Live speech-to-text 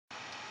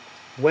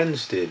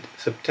Wednesday,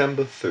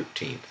 September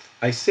 13th.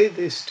 I say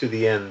this to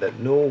the end that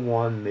no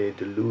one may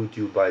delude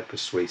you by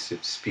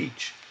persuasive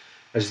speech.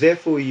 As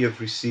therefore ye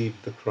have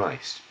received the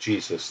Christ,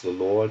 Jesus the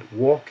Lord,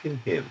 walk in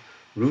him,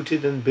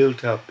 rooted and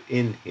built up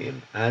in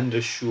him, and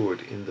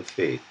assured in the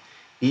faith,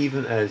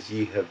 even as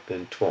ye have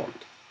been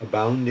taught,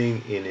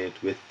 abounding in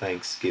it with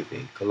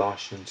thanksgiving.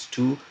 Colossians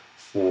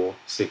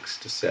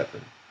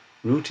 2:4-6-7.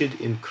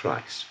 Rooted in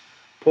Christ.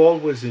 Paul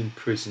was in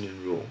prison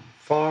in Rome,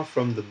 far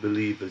from the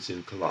believers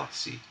in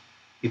Colossae.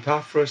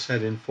 Epaphras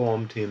had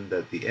informed him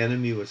that the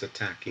enemy was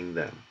attacking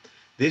them.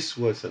 This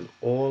was an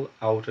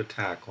all-out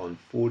attack on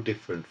 4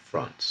 different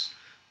fronts.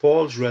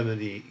 Paul's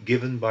remedy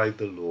given by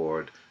the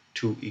Lord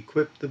to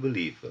equip the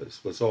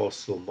believers was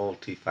also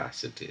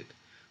multifaceted.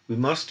 We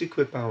must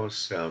equip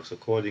ourselves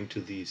according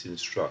to these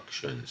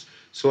instructions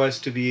so as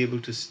to be able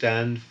to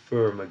stand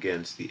firm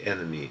against the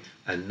enemy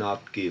and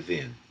not give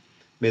in.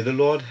 May the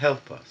Lord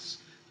help us.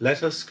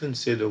 Let us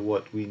consider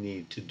what we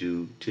need to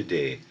do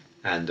today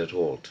and at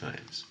all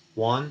times.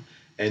 1.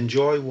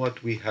 Enjoy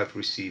what we have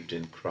received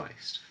in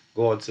Christ,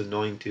 God's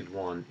anointed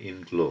one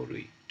in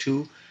glory.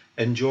 2.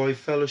 Enjoy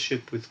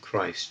fellowship with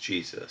Christ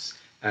Jesus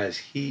as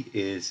he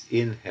is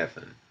in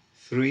heaven.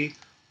 3.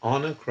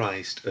 Honor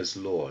Christ as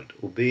Lord,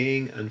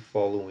 obeying and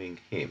following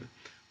him.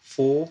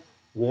 4.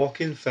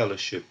 Walk in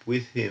fellowship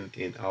with him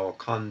in our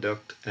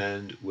conduct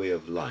and way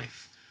of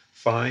life.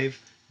 5.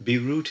 Be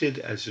rooted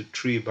as a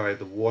tree by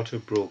the water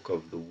brook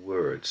of the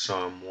word.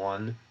 Psalm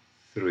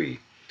 1:3.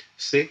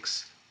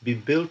 6. Be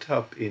built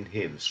up in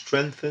him,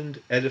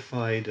 strengthened,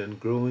 edified, and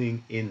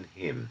growing in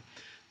him.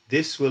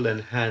 This will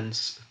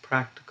enhance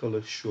practical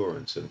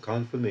assurance and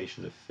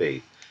confirmation of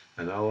faith,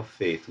 and our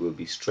faith will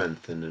be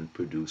strengthened and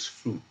produce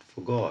fruit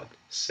for God.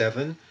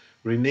 7.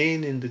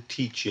 Remain in the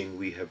teaching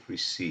we have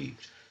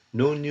received.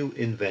 No new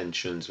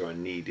inventions are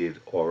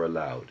needed or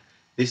allowed.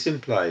 This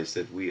implies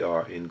that we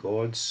are in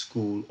God's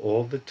school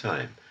all the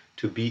time,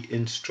 to be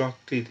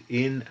instructed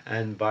in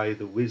and by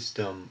the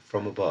wisdom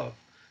from above,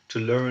 to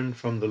learn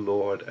from the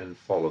Lord and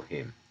follow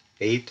him.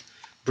 8.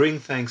 Bring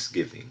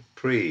thanksgiving,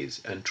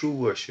 praise, and true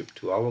worship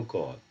to our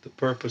God, the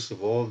purpose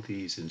of all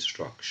these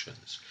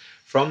instructions.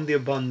 From the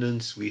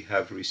abundance we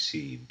have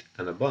received,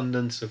 an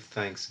abundance of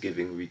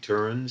thanksgiving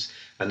returns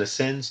and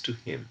ascends to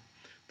him.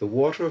 The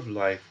water of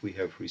life we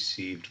have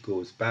received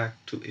goes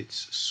back to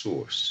its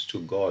source, to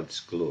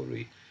God's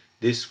glory.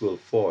 This will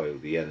foil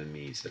the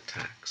enemy's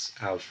attacks.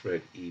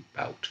 Alfred E.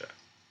 Bauter.